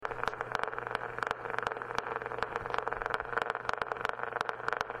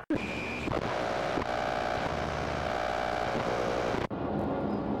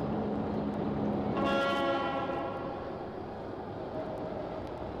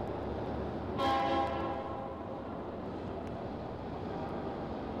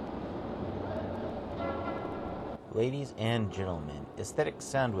Ladies and gentlemen, Aesthetic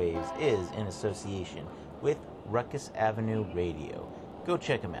Soundwaves is in association with Ruckus Avenue Radio. Go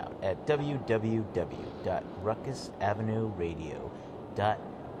check them out at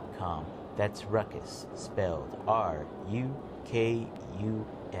www.ruckusavenueradio.com. That's Ruckus, spelled R-U-K-U-S.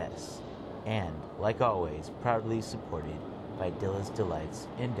 And, like always, proudly supported by Dilla's Delights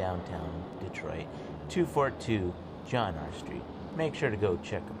in downtown Detroit, 242 John R. Street. Make sure to go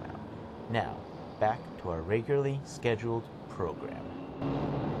check them out. Now, back to our regularly scheduled program.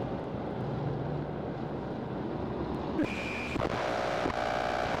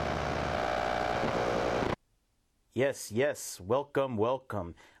 Yes, welcome.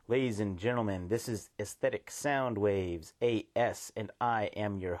 Ladies and gentlemen, this is Aesthetic Soundwaves, AS, and I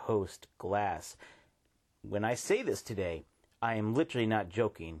am your host, Glas. When I say this today, I am literally not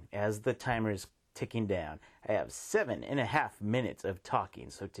joking, as the timer is ticking down. I have 7.5 minutes of talking,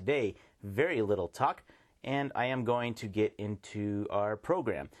 so today, very little talk, and I am going to get into our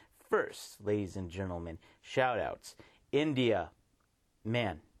program. First, ladies and gentlemen, shout-outs. India,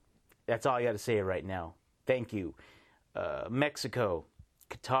 man, that's all I got to say right now. Thank you. Mexico,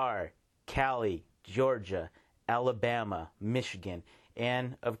 Qatar, Cali, Georgia, Alabama, Michigan,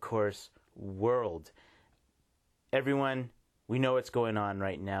 and, of course, world. Everyone, we know what's going on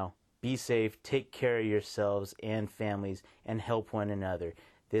right now. Be safe, take care of yourselves and families, and help one another.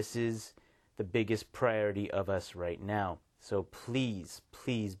 This is the biggest priority of us right now. So please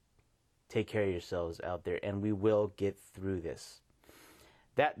take care of yourselves out there, and we will get through this.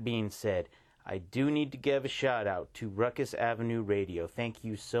 That being said, I do need to give a shout out to Ruckus Avenue Radio. Thank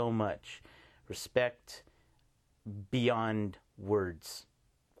you so much. Respect beyond words.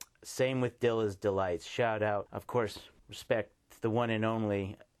 Same with Dilla's Delights. Shout out, of course, respect the one and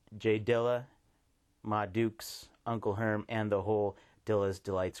only Jay Dilla, Ma Dukes, Uncle Herm, and the whole Dilla's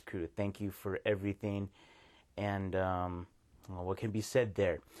Delights crew. Thank you for everything. And what can be said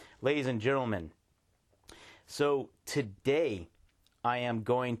there? Ladies and gentlemen, so today I am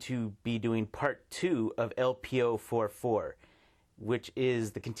going to be doing part 2 of LPO44, which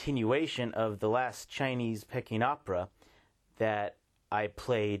is the continuation of the last Chinese Peking opera that I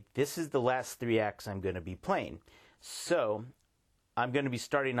played. This is the last 3 acts I'm going to be playing. So I'm going to be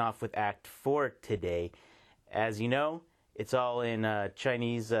starting off with Act 4 today. As you know, it's all in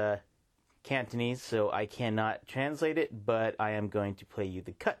Chinese Cantonese, so I cannot translate it, but I am going to play you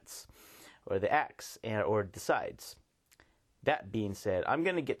the cuts, or the acts, or the sides. That being said, I'm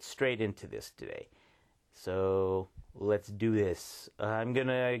going to get straight into this today. So let's do this. I'm going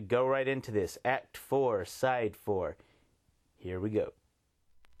to go right into this. Act 4, Side 4. Here we go.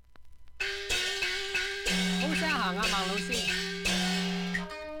 好聲行啊，孟老師。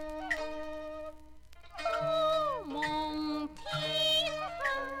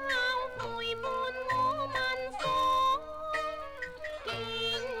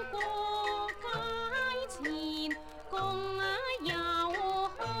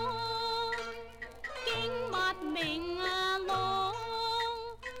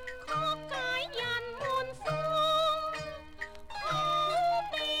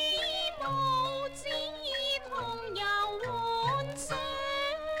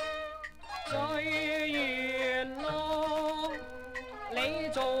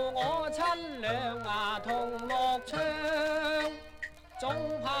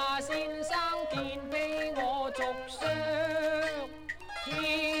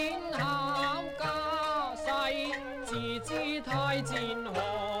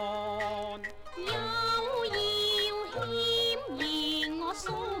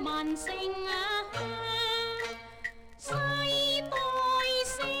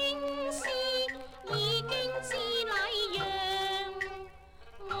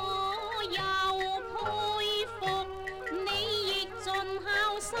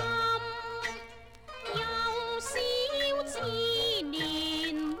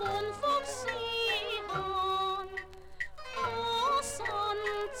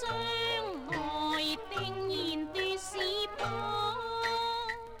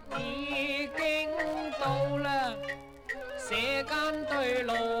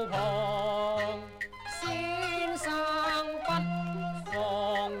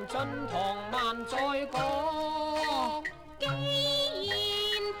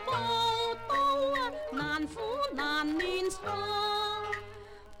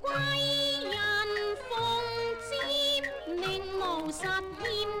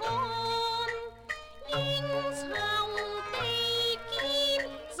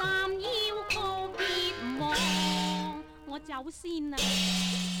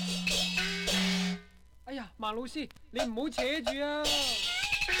哎呀，孟老師，你唔好扯住啊！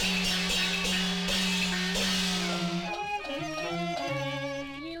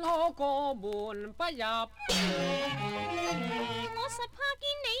我過門不入。我實怕見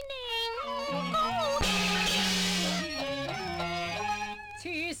你擰高頭。此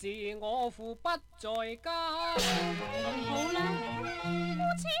時我父不在家。咁好啦，夫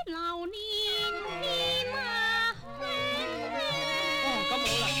妻留念天啊！哦，咁好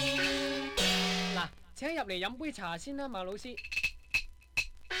啦。嗱，請入嚟飲杯茶先啦，孟老師。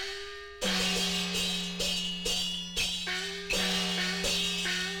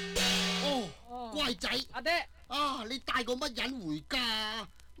乖仔，阿爹，啊，你帶個乜人回家？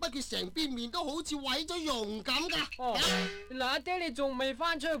乜佢成邊面都好似毀咗容咁噶？哦，嗱，阿爹你仲未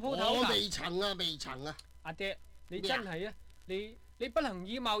翻出去鋪頭㗎？我未曾啊，未曾啊。阿爹，你真係啊，你不能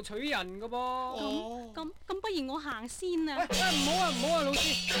以貌取人噶噃。哦，咁不如我行先啊！唔好啊，唔好啊，老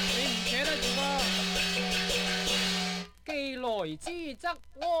師，你唔捨得住噃。既來之則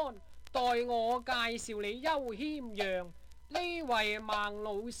安，待我介紹你邱謙讓，呢位孟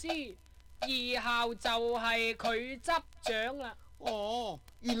老師。以後就係佢執掌啦。哦，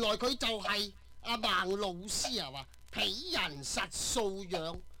原來佢就係阿孟老師啊！話鄙人實素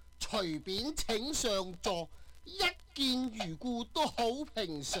養，隨便請上座，一見如故都好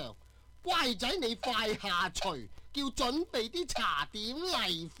平常。乖仔，你快下廚，叫準備啲茶點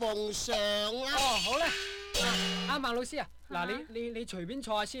嚟奉上啦。哦，好啦，阿孟老師啊，嗱，你隨便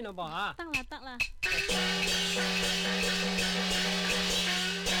坐下先啦噃吓。得啦得啦。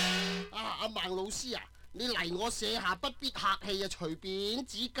阿孟老師啊，你嚟我舍下不必客氣啊，隨便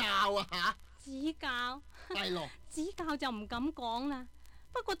指教啊吓。指教？係咯。指教就唔敢講啦，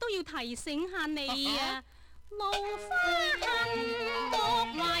不過都要提醒下你啊。露花恨，莫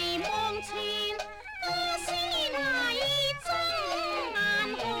為望前，家私泥中難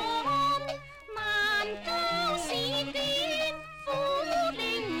看，難教是短，苦定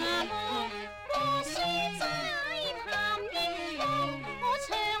樂，過書齋談英風，我長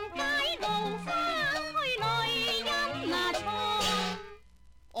解露花去淚飲那錯。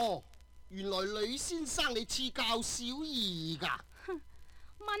哦，原來呂先生你賜教小兒㗎。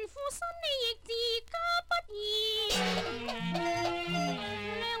文父生你亦自家不義，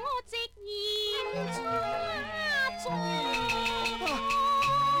讓我直言差錯。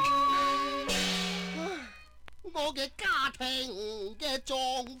我嘅家庭嘅狀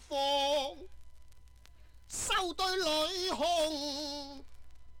況，收對女紅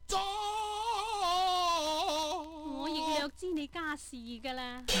妝。我亦略知你家事㗎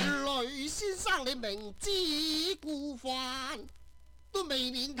啦。呂先生你明知故犯，都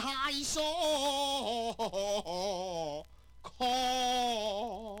未免太疏狂，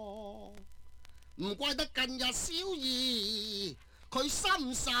唔怪得近日小兒佢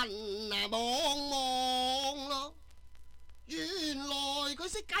心神茫茫咯。原來佢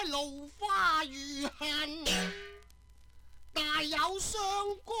識解露花如恨，大有相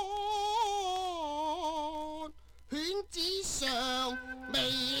干，犬子上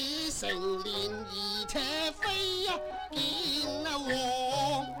未成年而且非見王，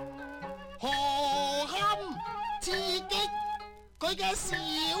何堪刺激佢嘅小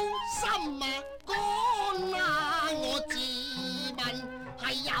心啊肝啊！我自問係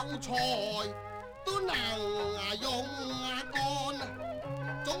有才都能用肝，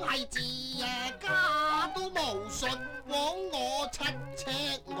總係自家都無術枉我七尺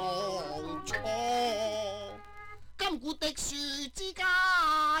昂錯。金鼓滴樹之間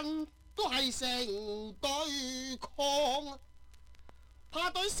都係成對抗，怕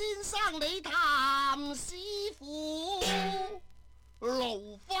對先生你譚師傅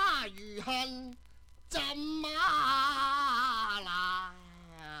露花如恨，怎麼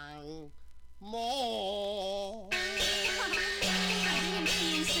能摸？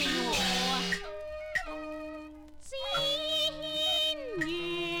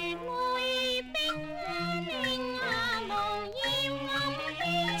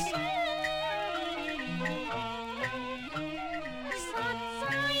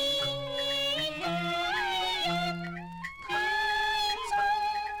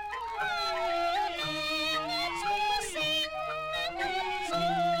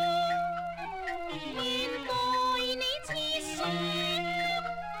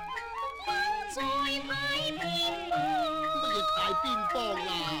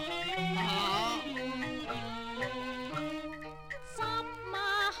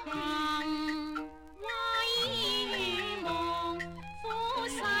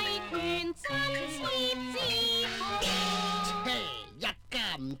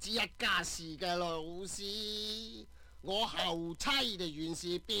一家事嘅老師，我後妻就原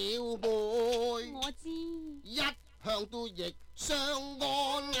是表妹，我知一向都亦相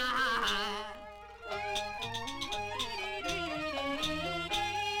安啊。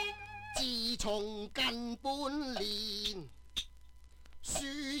從近半年，樹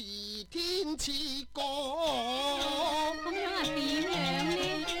兒天似鋼。咁樣係點樣呢？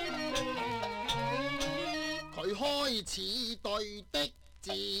佢開始對的字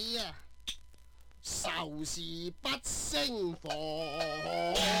啊，愁是不勝防。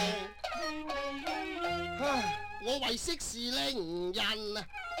唉，我為息事令人啊，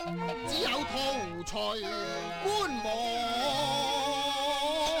只有徒隨觀望。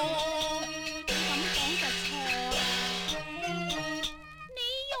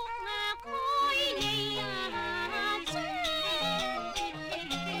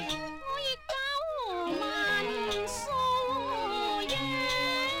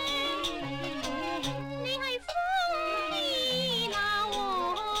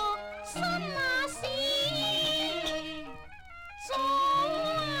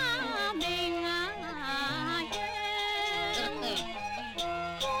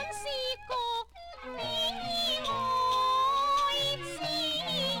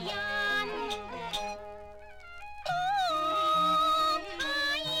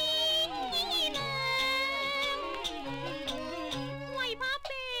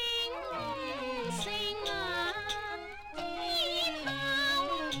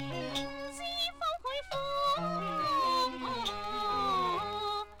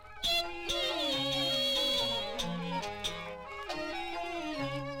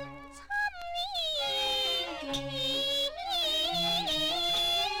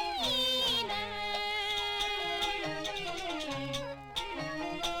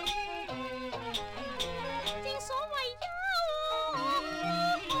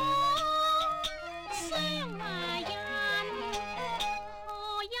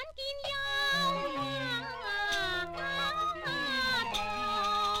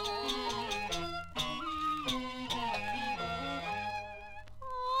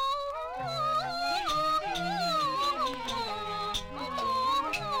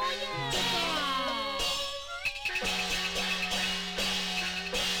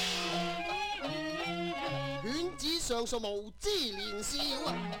上述無知年少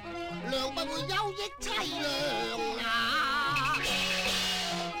啊，良不會休憶凄涼啊！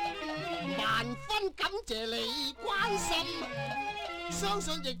萬分感謝你關心，相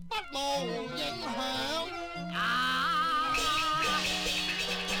信亦不無影響啊！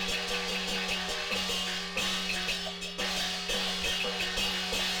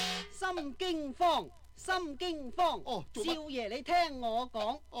心驚慌。心驚慌，少爺你聽我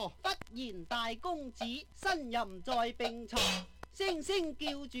講，忽然大公子呻吟在病床，聲聲叫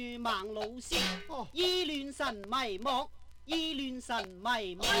住孟老師，意亂神迷惘，意亂神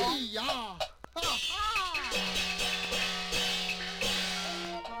迷惘。哎呀！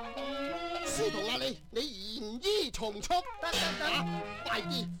書童啊，你言依從速，得，快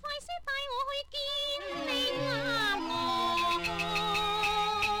啲！快些帶我去見你啊！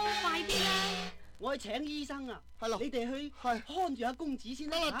我去請醫生啊！係咯，你哋去看住阿公子先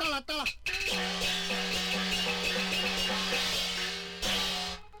啦。得啦。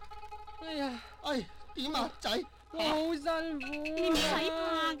哎呀，點啊，仔？我好辛苦。你唔使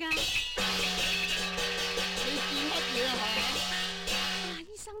怕㗎。你見乜嘢啊？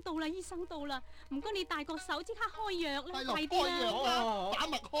醫生到啦！唔該你大個手即刻開藥啦，快啲開藥啊！把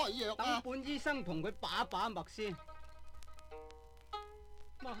脈開藥啊！等本醫生同佢把脈先。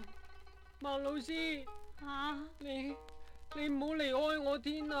孟老師，你唔好離開我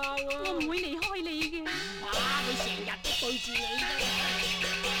天下啊！我唔會離開你嘅。佢成日都對住你啫。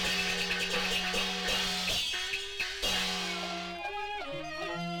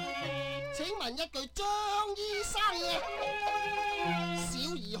請問一句，張醫生啊，小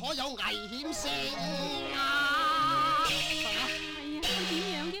兒可有危險性啊？係啊，點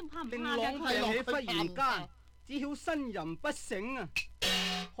樣啲怕唔怕㗎？令郎病起忽然間，只曉呻吟不醒啊！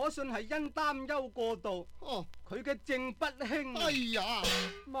可信係因擔憂過度，佢嘅症不輕。哎呀，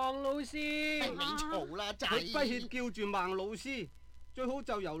孟老師，你嘈啦，仔！佢不屑叫住孟老師，最好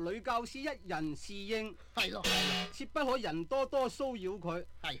就由女教師一人侍應。係咯，切不可人多騷擾佢。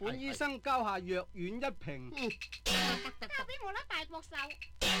本醫生交下藥丸一瓶。交俾我啦，大國手，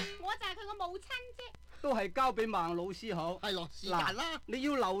我就係佢個母親啫。都係交俾孟老師好。係咯，是但啦。你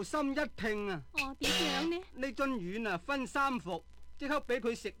要留心一聽啊。點樣呢？呢樽丸啊，分3服。即刻俾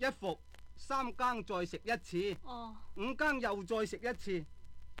佢食1服，3更再食1次，5更又再食1次。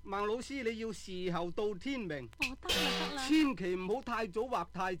孟老師你要侍候到天明。得啦，千祈唔好太早或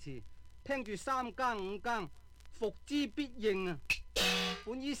太遲，聽住3更5更，服之必應啊！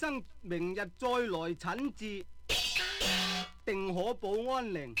本醫生明日再來診治，定可保安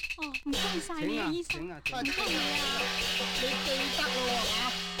寧。唔該晒你啊，醫生。請啊，唔該你啊，你記得咯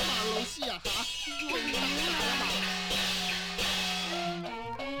嚇。孟老師啊嚇，記得啊嘛。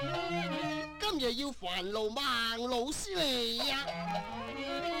今日要煩勞孟老師嚟啊！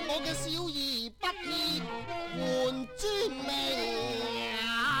我嘅小兒不宜換尊名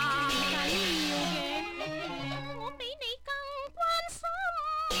啊！唔緊要嘅，我比你更關心。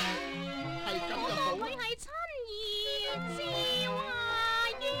係咁就我好。當佢係親兒趙阿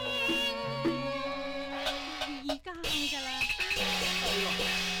英，而家㗎啦。係咯。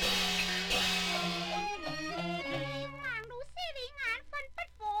孟老師，你眼瞓不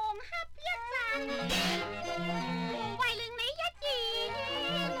妨瞌一陣，無謂令你一夜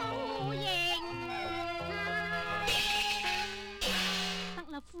無形。得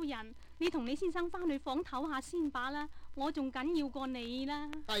啦，夫人，你同你先生翻去房唞下先罷啦，我仲緊要過你啦。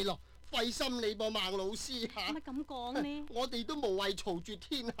係咯，費心你噃孟老師嚇。乜咁講呢？我哋都無謂嘈住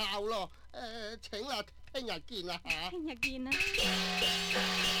天孝咯。請啦，聽日見啦嚇。聽日見啦。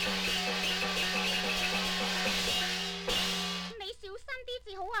你小心啲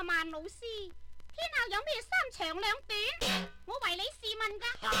至好啊，孟老師。天下有咩三長兩短？我為你試問㗎。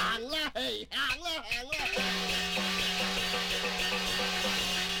行啦，係行啦，行啦。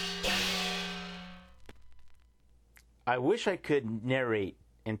I wish I could narrate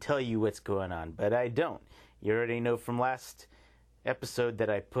and tell you what's going on, but I don't. You already know from last episode that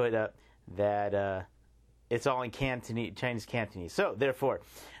I put up that it's all in Cantonese, Chinese Cantonese. So, therefore,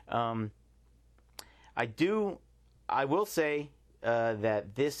 I will say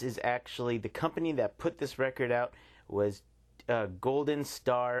that this is actually the company that put this record out was Golden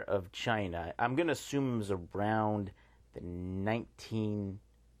Star of China. I'm going to assume it was around the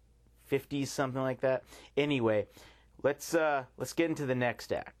 1950s, something like that. Anyway, let's get into the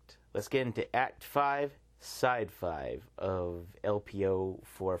next act. Let's get into Act 5, Side 5 of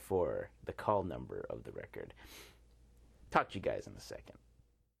LPO44, the call number of the record. Talk to you guys in a second.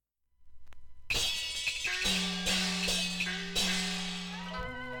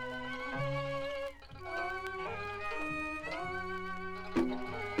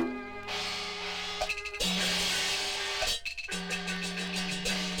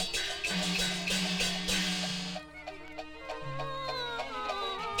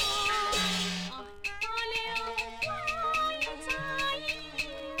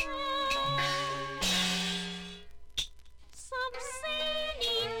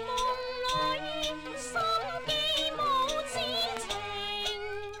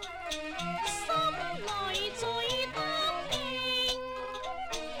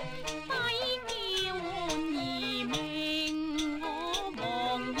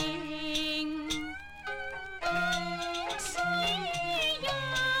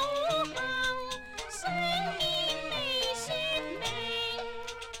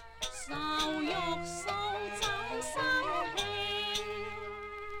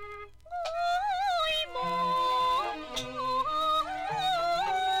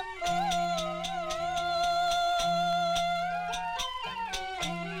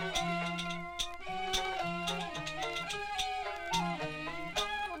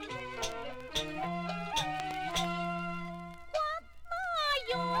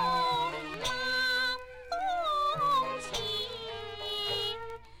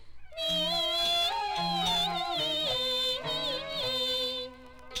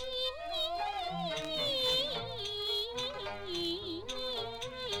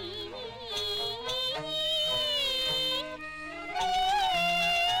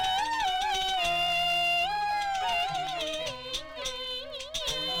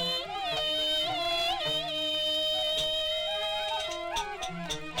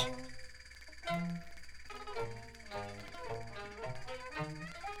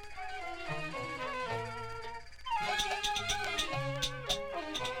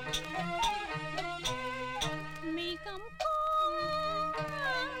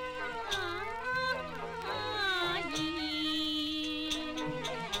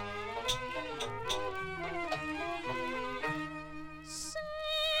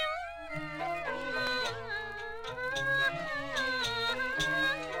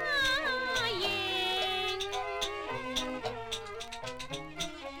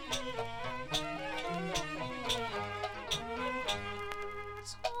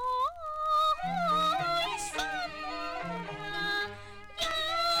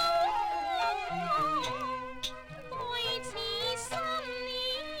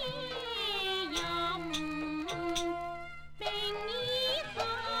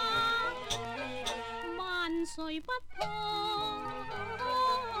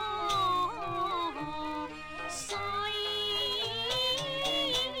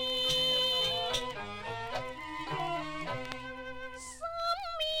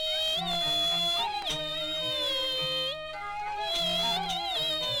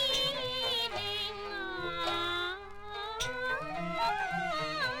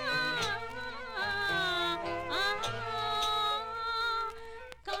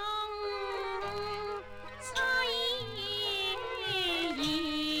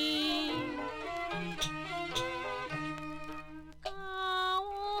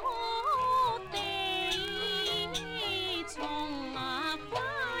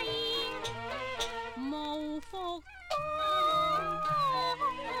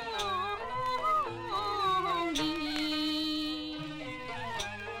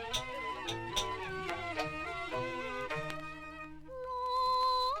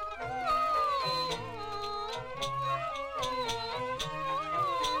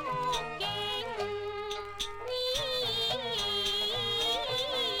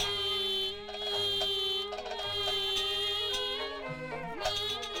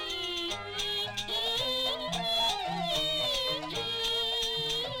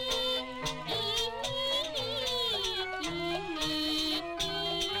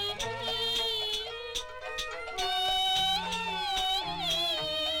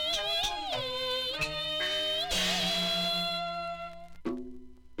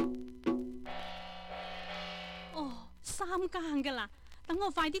 3更噶啦，等我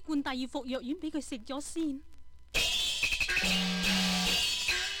快啲灌第2服藥丸俾佢食咗先。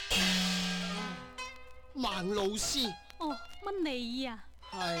孟老師。哦，乜你啊？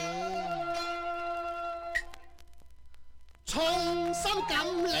係。衷心感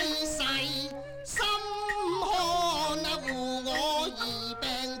你世，心看護我兒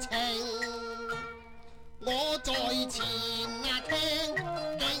病情。我在前聽，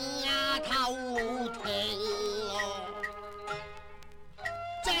經透聽，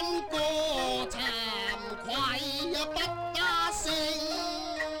真過慚愧不得勝。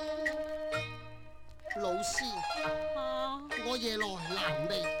老師，我夜來難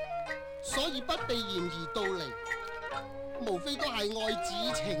寐，所以不避嫌而到嚟，無非都係愛子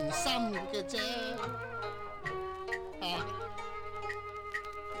情深嘅啫。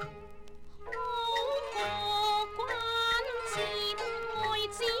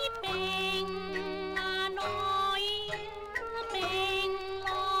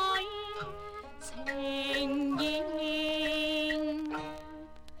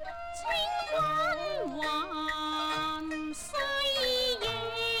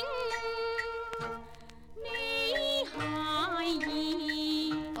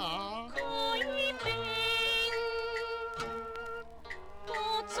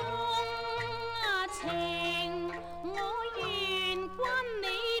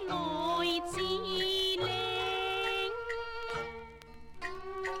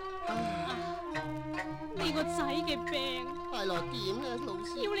你個仔嘅病係咯，點咧，老師？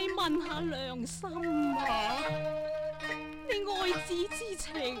要你問下良心啊！你愛子之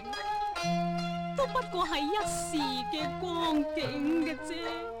情都不過係一時嘅光景嘅啫。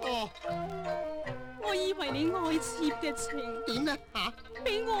哦，我以為你愛妾嘅情點咧？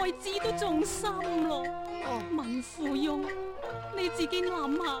比愛子都仲深咯。哦，文富翁，你自己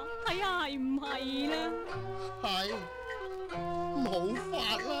諗下，睇下係唔係啦？係，冇法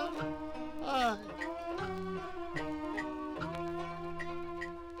啦，唉。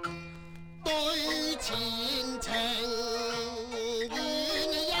對前情願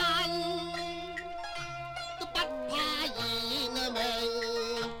因，都不怕言明。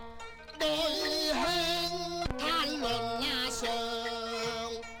對兄攤論上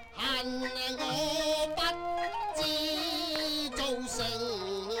恨我不知造成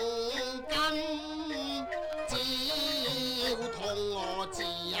今，只要同我自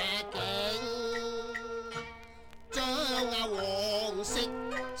境，將黃色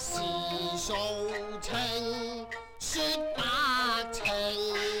是數情，說白情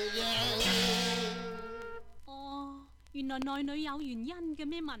形。哦，原來內裏有原因嘅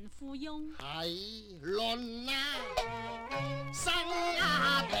咩？文富翁係論生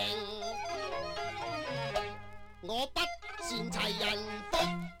平，我不善齊人福，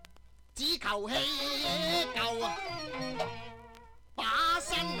只求氣夠把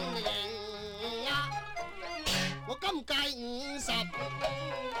身形。我今屆50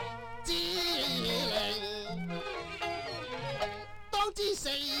之齡，當知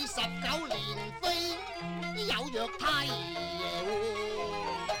49年飛，有若太爺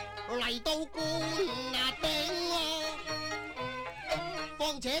嚟到官頂我，況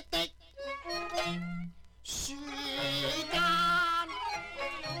且的書間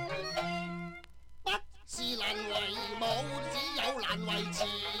不是難為母，只有難為慈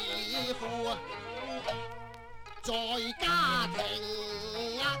父。在家庭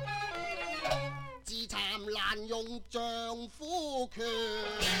自殘難用丈夫權，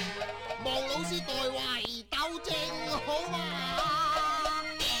望老師代為糾正好啊！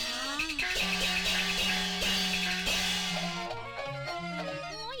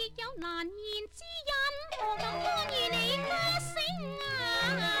我亦有難言之隱，何敢干預你家聲啊？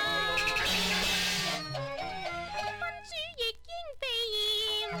賓主亦應避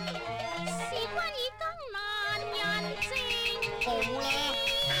嫌，事關已更難人證。好啦，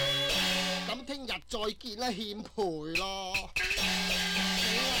咁聽日再見啦，欠賠咯。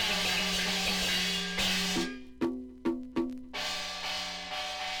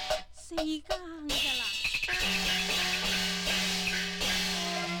4更噶啦，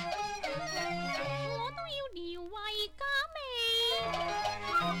我都要聊為假味，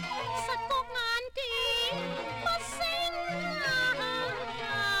實覺眼見不勝啊！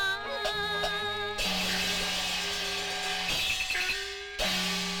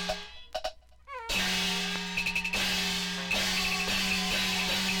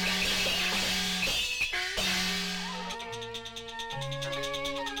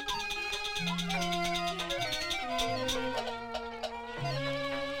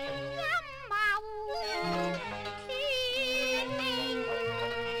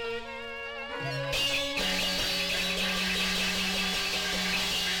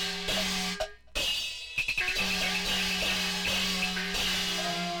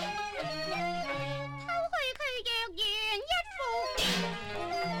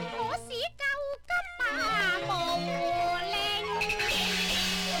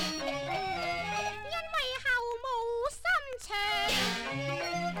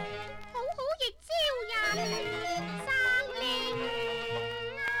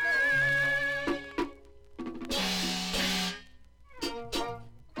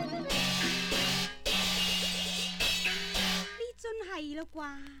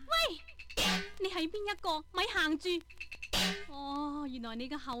話。喂，你係邊一個？咪行住！哦，原來你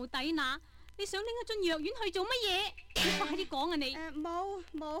個後底乸，你想拎一樽藥丸去做乜嘢？你快啲講啊你！冇，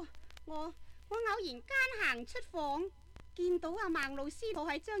我偶然間行出房，見到阿孟老師坐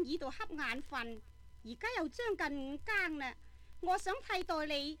喺張椅度瞌眼瞓，而家又將近5更啦，我想替代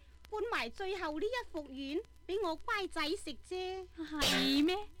你灌埋最後呢一服丸俾我乖仔食啫。係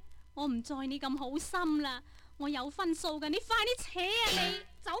咩？我唔載你咁好心啦，我有分數噶，你快啲扯啊你！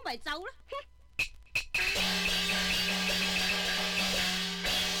走咪走啦！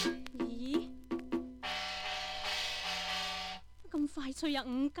咦？咁快脆啊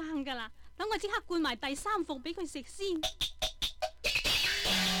5更噶啦，等我即刻灌埋第3服俾佢食先。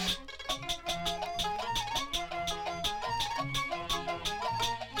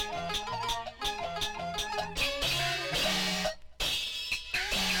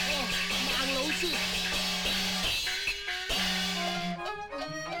孟老師，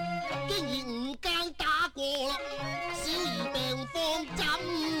竟然5更打過啦，小兒病房怎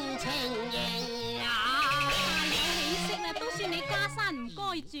情形啊？有起色啦，都算你家山唔該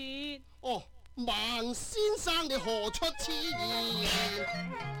絕。哦，孟先生你何出此言？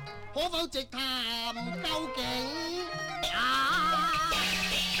可否直談究竟啊？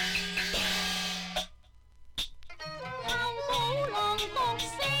後母郎獨聲，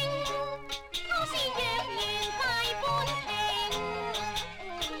偷是若然大半庭。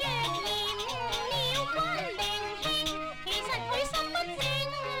若然了君聆聽，其實佢心不正。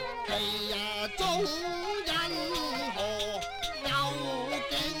其中因何究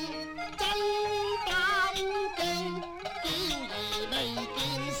竟真膽勁，嬌兒未見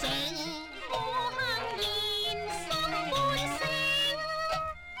醒。我幸言心半聲，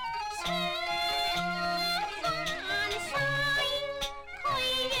窗翻晒，佢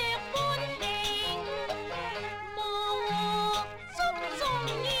若半停，無獲足中語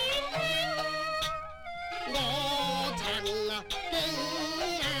輕。我曾驚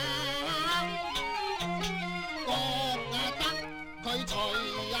覺得佢隨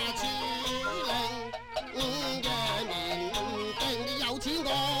處令5夜面定有錢我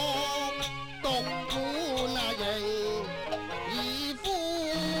獨管型，以夫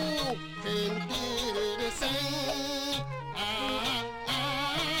權奪勝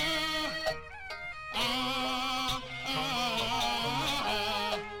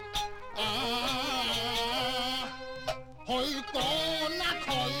去趕佢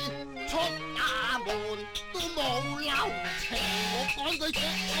出衙門都冇留情，我趕佢扯，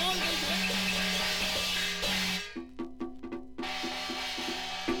趕佢扯。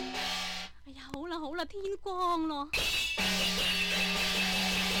哎呀，好啦好啦，天光咯。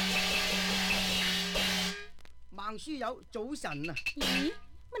孟書友早晨啊！咦？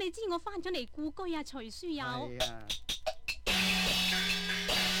乜你知我翻咗嚟故居啊？徐書友。係啊！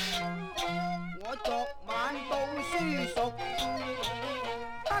我昨晚報書熟，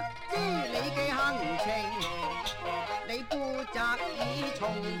得知你嘅行程，你負責已重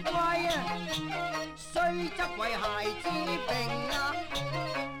歸啊，雖則為孩子病啊，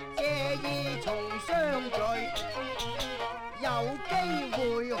借意重相聚，有機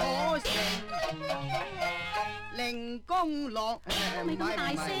會可成。令公樂咪咁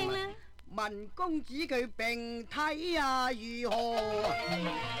大聲咧！問公子佢病體啊如何？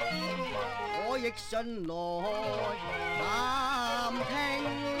我亦信來探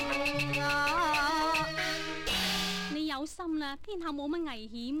聽啊！你有心啦，天下冇乜危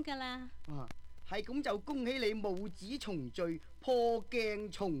險噶啦。係咁就恭喜你母子重聚，破鏡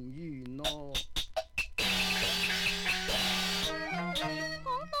重圓咯！講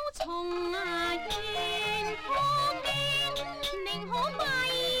到重圓破鏡，寧可閉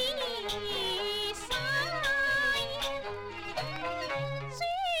晒專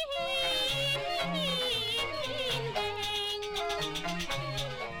定。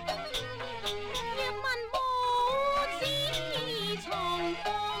若問母子重逢，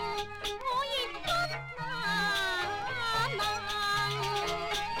我亦不能。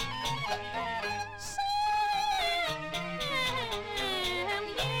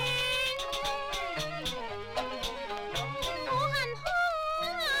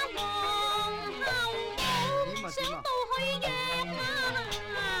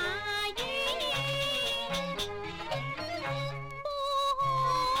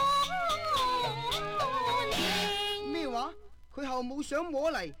佢後母想摸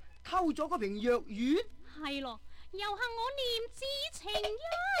嚟偷咗嗰瓶藥丸，係咯，又恨我念之情因，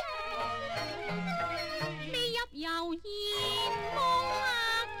未入猶言望下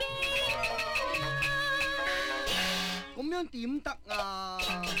鏡。咁樣點得啊？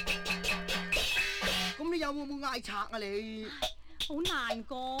咁你有冇嗌賊啊你？好難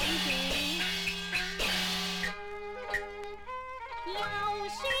講嘅。就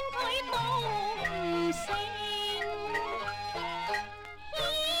算佢冇唔成，欠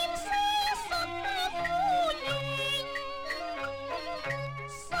些失呼應，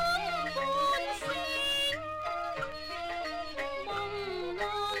心半醒，朦朧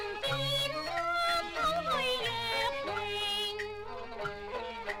見他偷去約定，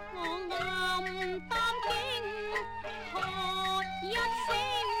我暗淡驚喝一聲，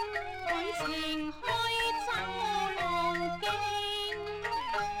佢情去走浪徑。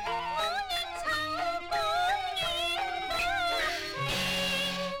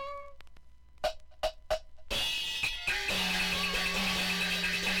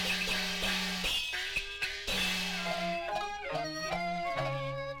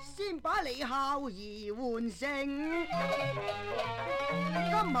把你孝兒喚醒，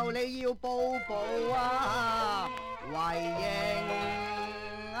今後你要步步啊為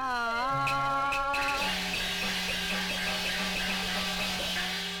迎啊！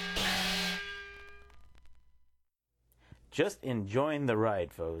 Just enjoying the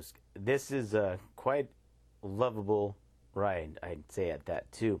ride, folks. This is a quite lovable ride, I'd say at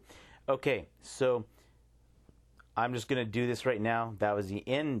that too. Okay, so I'm just going to do this right now. That was the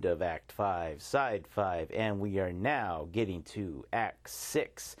end of Act 5, Side 5, and we are now getting to Act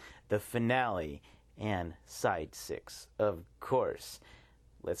 6, the finale, and Side 6, of course.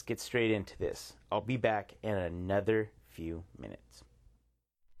 Let's get straight into this. I'll be back in another few minutes.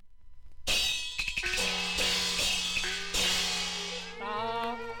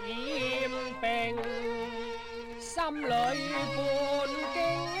 心裏半驚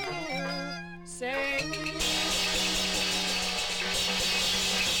醒，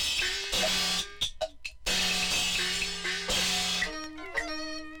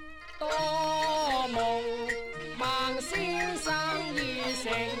多夢孟先生已成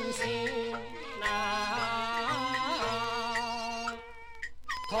仙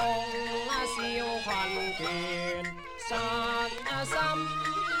同笑群團實心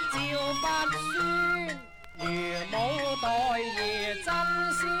照不宣。 如母代兒，真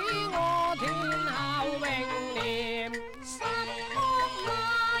使我天下永念。十學問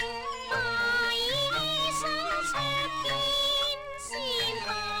大醫生卓見，先行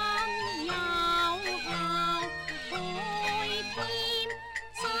有效開添，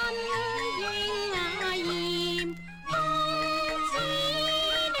真應驗。公子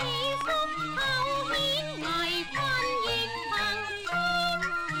你福後顯危困亦憑天，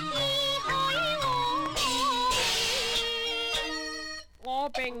已許我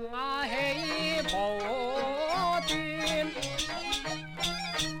並起蒲端，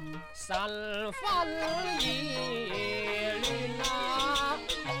神分已亂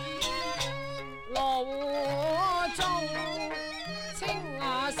路中清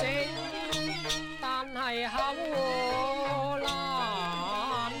醒，但係口難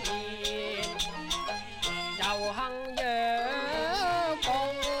言，又幸若共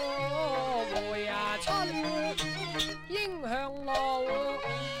回春，應向路。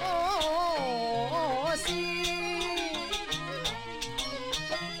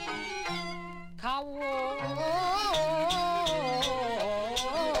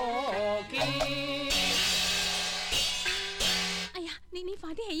 你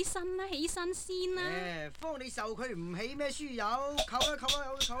快啲起身啦，起身先啦！方你受佢唔起咩書友，扣啦扣啦，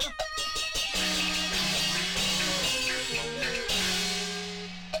有扣啦！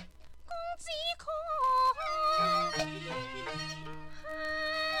公子確孝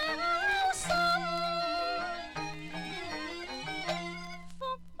心，福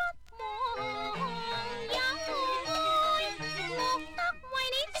不忘有愛，樂得為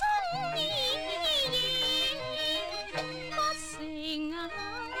你忠義。 成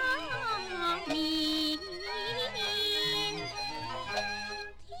面，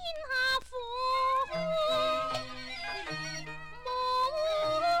天下父母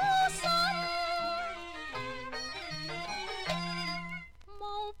心，無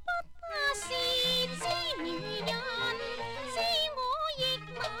不是知女人，知我亦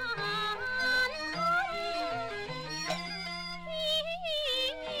難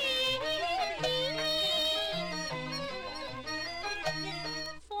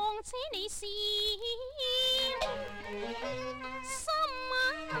況且你是心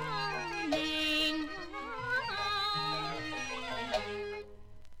明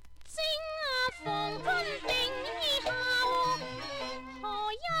正逢君定孝，何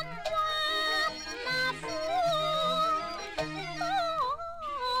因屈夫當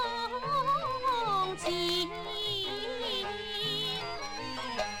前？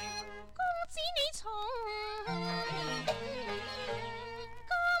公子你從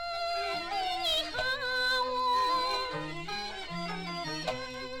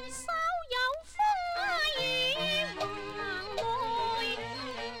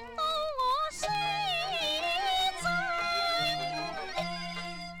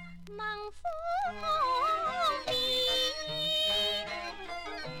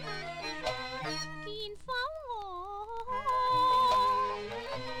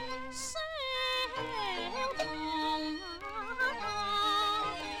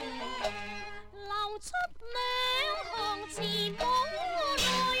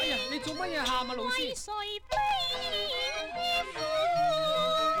做乜嘢喊啊，老師？為誰悲歡，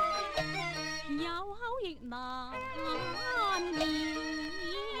有口亦難言。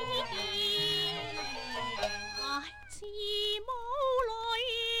唉，似母淚，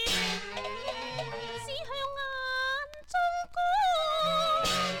只向眼中乾。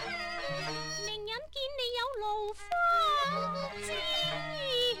令人見你有怒花枝。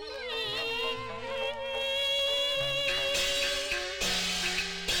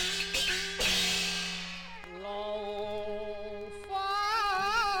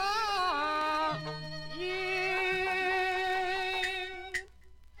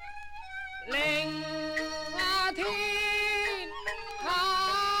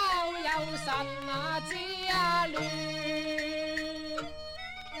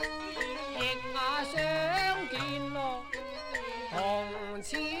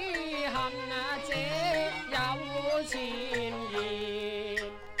此恨這有前言，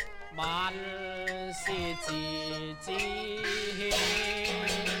萬事自知曉。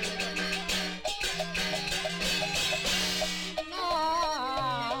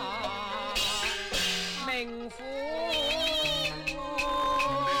命苦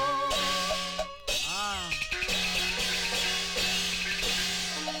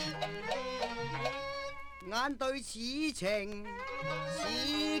眼對此情此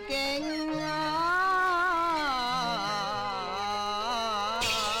景啊，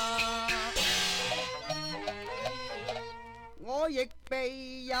我亦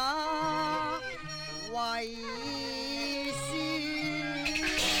避也為師，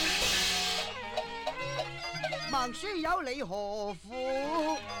盲書有理何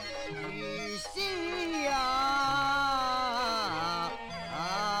負如斯啊？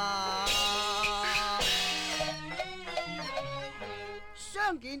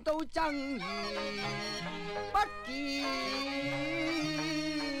相見到爭議不見。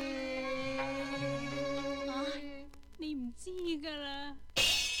唉，你唔知㗎啦。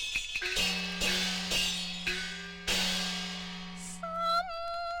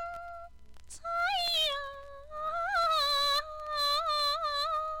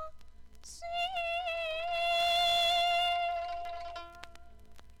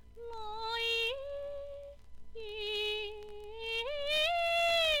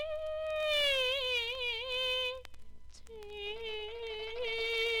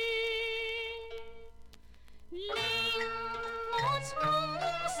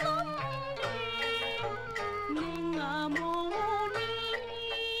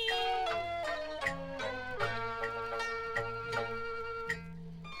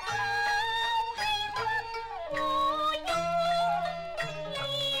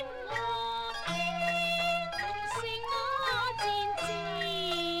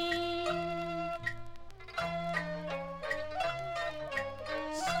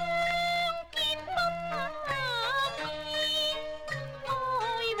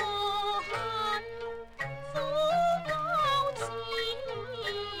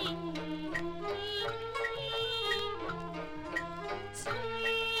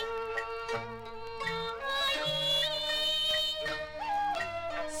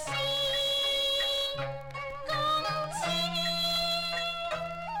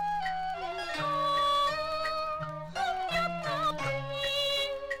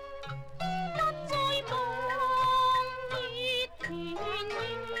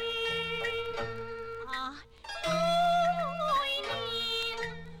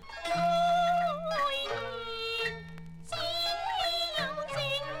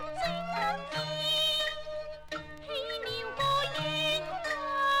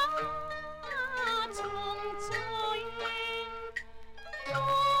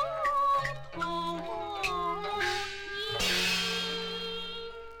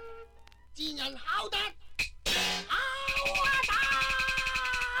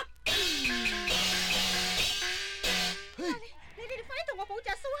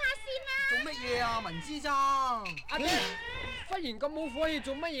文之爭，阿爹，忽然咁冇火氣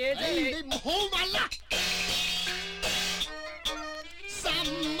做乜嘢啫？你唔好問啦！心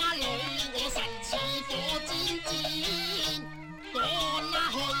媽裏我實似火箭箭，趕啦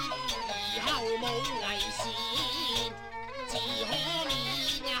去，以後冇危險，自可免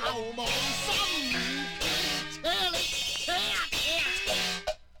後無心車力車啊車啊車！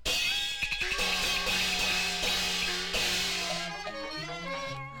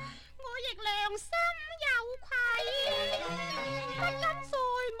我亦良心有愧，不敢再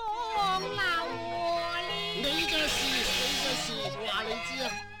望流連。你嘅事話你知啊！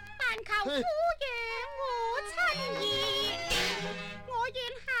但求撫養我親兒，我願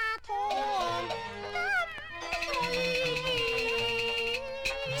下堂甘對。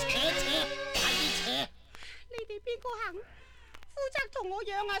扯個肯負責同我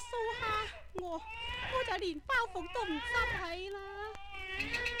養阿蘇蝦，我就連包袱都唔執起啦。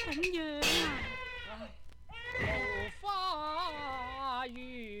咁樣啊？桃花如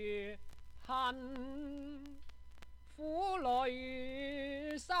恨，苦淚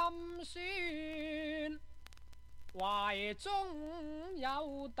心酸，懷中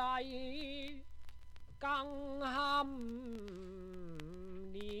有弟更堪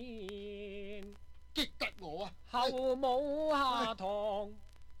憐。激得我啊！後母下堂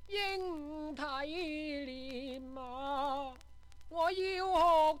應體憐啊！我要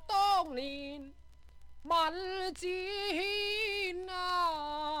學當年文字軒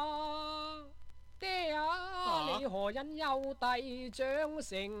啊！爹啊，你何因幼弟長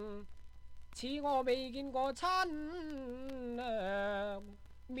成，似我未見過親娘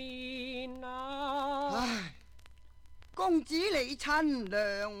面啊！唉，公子你親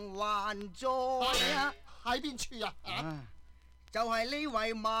娘還在啊？喺邊處啊？就係呢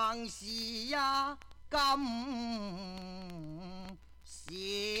位孟氏呀，咁少。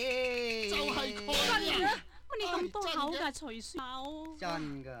就係佢啊！乜你咁多口㗎，徐叔？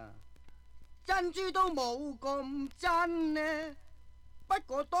真噶，珍珠都冇咁真呢。不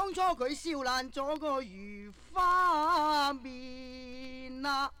過當初佢燒爛咗個如花面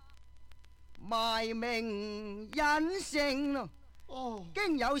啊，賣名隱姓咯。哦，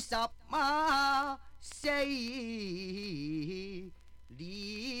經有14年，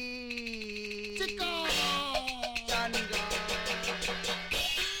即噶，真噶，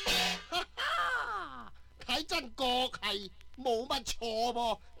睇真確係冇乜錯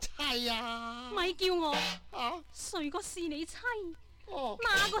噃，係啊！咪叫我啊，誰個是你妻？哦，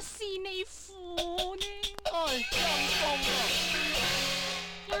哪個是你父呢？唉，陰公啊！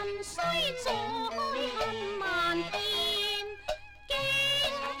人雖在恨萬遍，經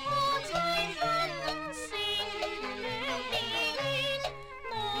破妻分成兩邊，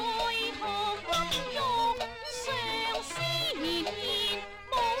奈何不欲常思念，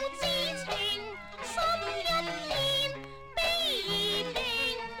母之情心一片，悲平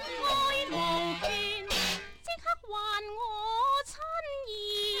愛無權，即刻還我親兒，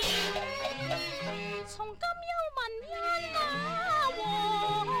從今休問因那和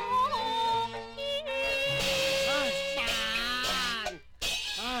怨。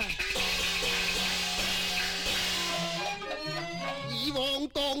唉，以往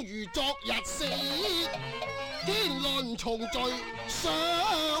當如昨日事，天倫重聚想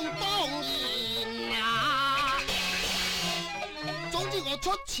當然啊！總之我出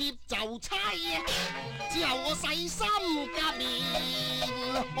妾就妻，之後我細心革面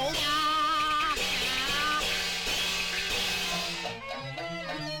好啊！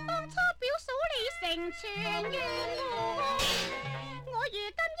當初表嫂你成全於我如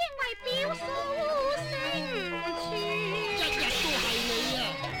今應為表嫂成全。日日都係你啊！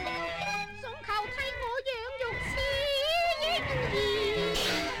總求替我養育此嬰兒。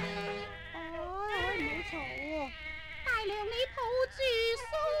唔好嘈喎！大娘你抱住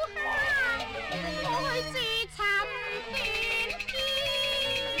蘇蝦，我去自尋斷天。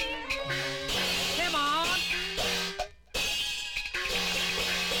聽晚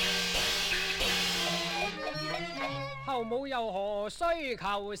後母又何須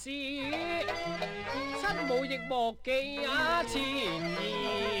求是，親母亦莫記前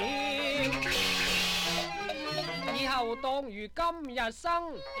言。以後當如今日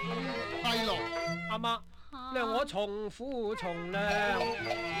生，係咯，阿媽諒我從父從娘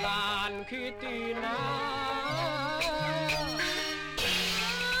難決斷啊！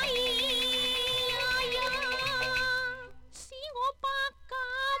哎呀，使我百感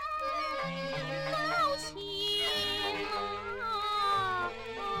交纏啊！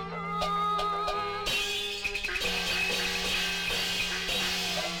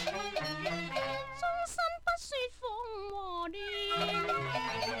終身不說鳳和戀，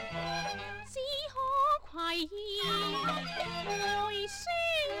只可攜外書。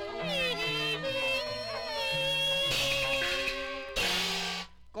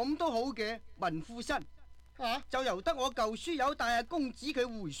咁都好嘅，文富新嚇就由得我舊書友帶阿公子佢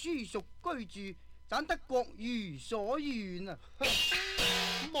回書屬居住，盞得各如所願啊！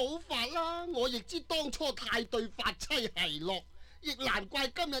冇法啦，我亦知當初太對發妻係樂，亦難怪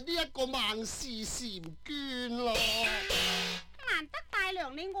今日呢一個孟氏嬋娟咯。難得大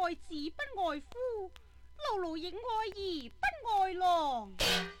娘你愛子不愛夫，勞勞亦愛兒不愛郎。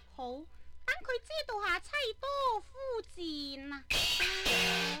好，等佢知道下妻多夫賤啊！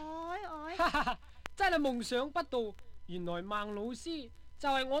哈哈哈！真係夢想不到，原來孟老師就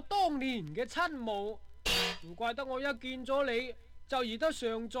係我當年嘅親母，唔怪得我一見咗你就而得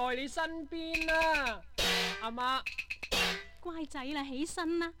常在你身邊啦。阿媽。乖仔啦，起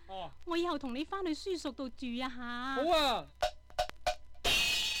身啦。哦。我以後同你翻去叔叔度住一下。好啊。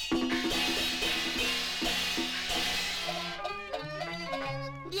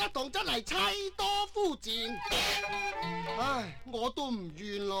呢一檔真係妻多夫賤，唉，我都唔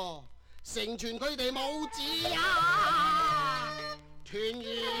願咯，成全佢哋母子啊，團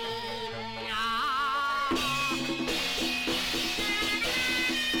圓啊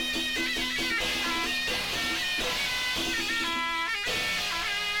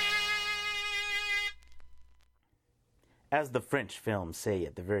！As the French films say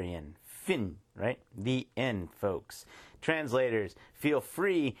at the very end, fin, right? The end, folks. Translators, feel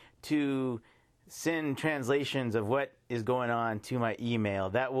free to send translations of what is going on to my email.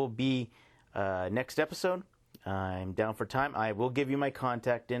 That will be next episode. I'm down for time. I will give you my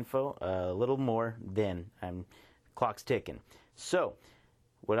contact info a little more then. Clock's ticking. So,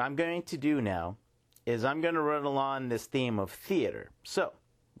 what I'm going to do now is I'm going to run along this theme of theater. So,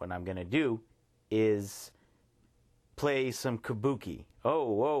 what I'm going to do is play some kabuki.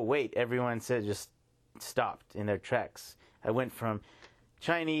 Oh, wait, everyone said just stopped in their tracks. I went from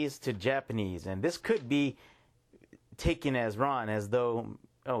Chinese to Japanese, and this could be taken as wrong, as though,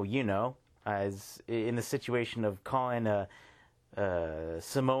 as in the situation of calling a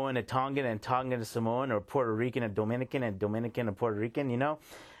Samoan a Tongan and Tongan a Samoan, or Puerto Rican a Dominican and Dominican a Puerto Rican,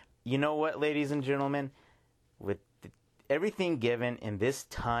 You know what, ladies and gentlemen? With everything given in this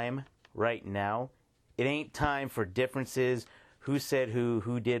time right now, it ain't time for differences, who said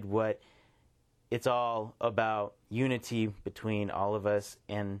who did what. It's all about unity between all of us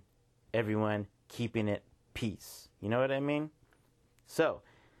and everyone keeping it peace. You know what I mean? So,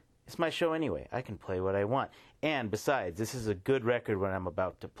 it's my show anyway. I can play what I want. And besides, this is a good record what I'm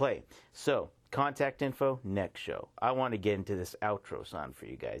about to play. So, contact info, next show. I want to get into this outro song for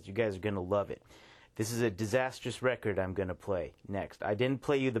you guys. You guys are going to love it. This is a disastrous record I'm going to play next. I didn't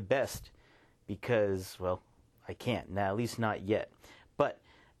play you the best because, well, I can't. Now, at least not yet. But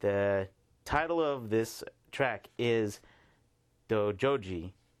the title of this track is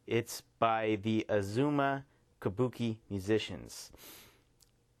Dojoji. It's by the Azuma Kabuki musicians.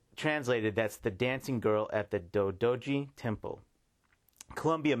 Translated, that's the dancing girl at the Dodoji Temple.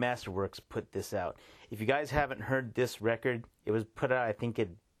 Columbia Masterworks put this out. If you guys haven't heard this record, it was put out, I think, at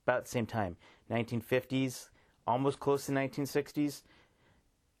about the same time, 1950s, almost close to 1960s.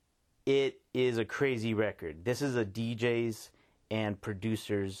 It is a crazy record. This is a DJ's and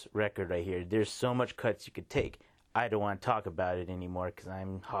producer's record right here. There's so much cuts you could take. I don't want to talk about it anymore because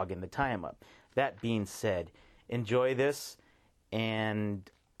I'm hogging the time up. That being said, enjoy this, and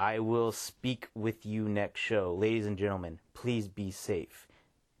I will speak with you next show. Ladies and gentlemen, please be safe,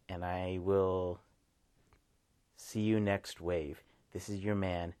 and I will see you next wave. This is your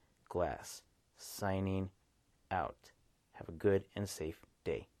man, Glas, signing out. Have a good and safe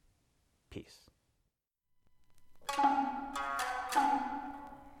day. Peace.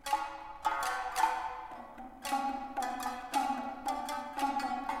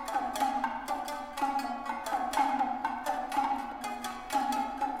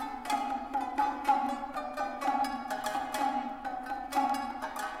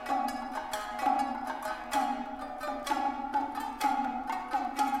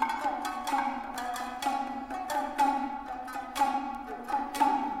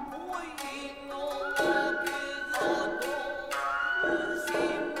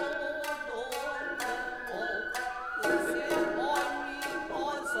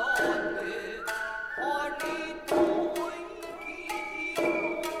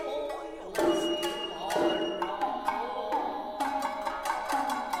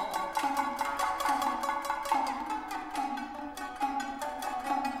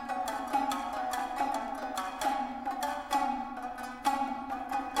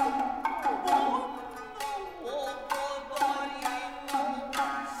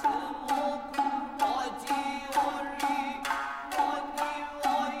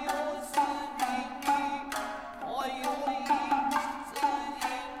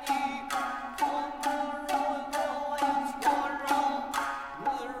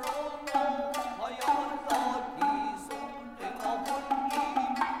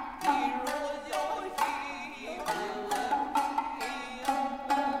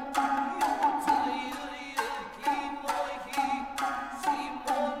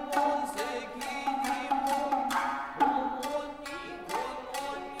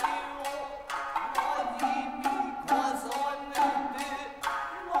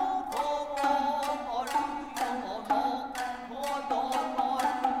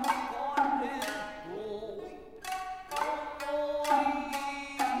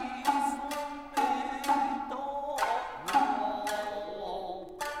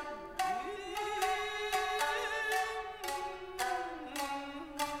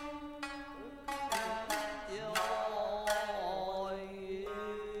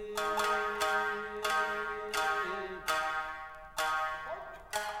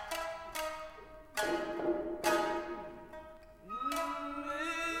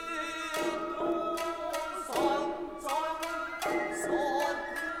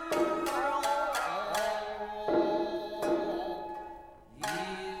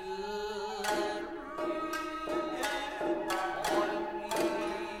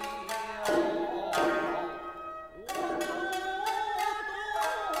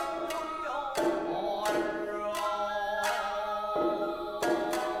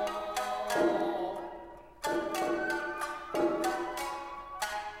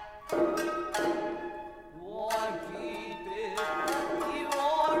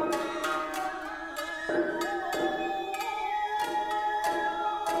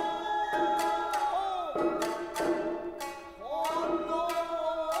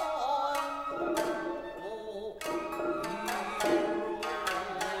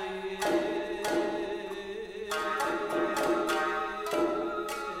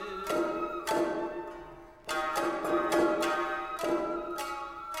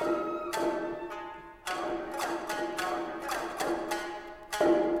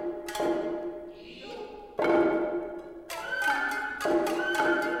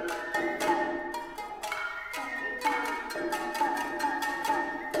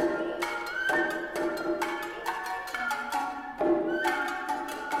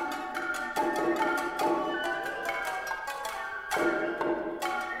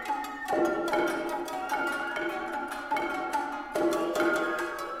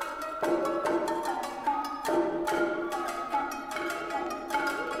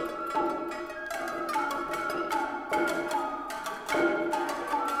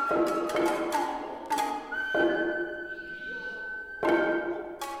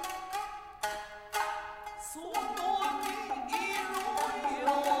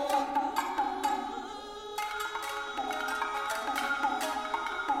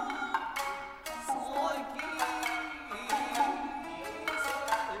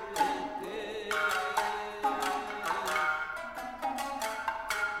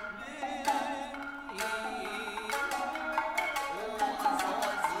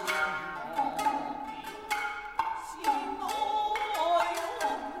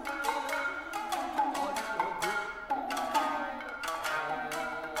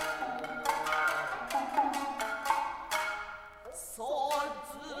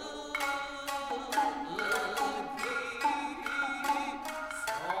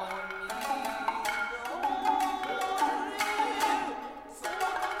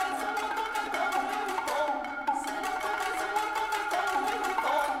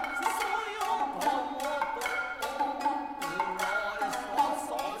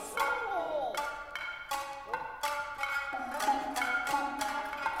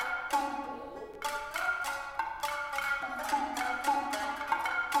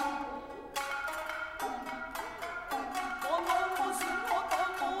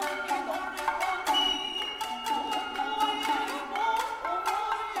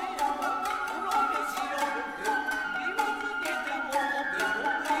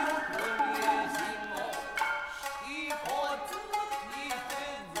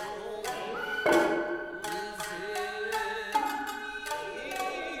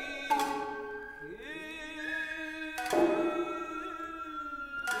 Hãy subscribe cho kênh Ghiền Mì Gõ để không bỏ lỡ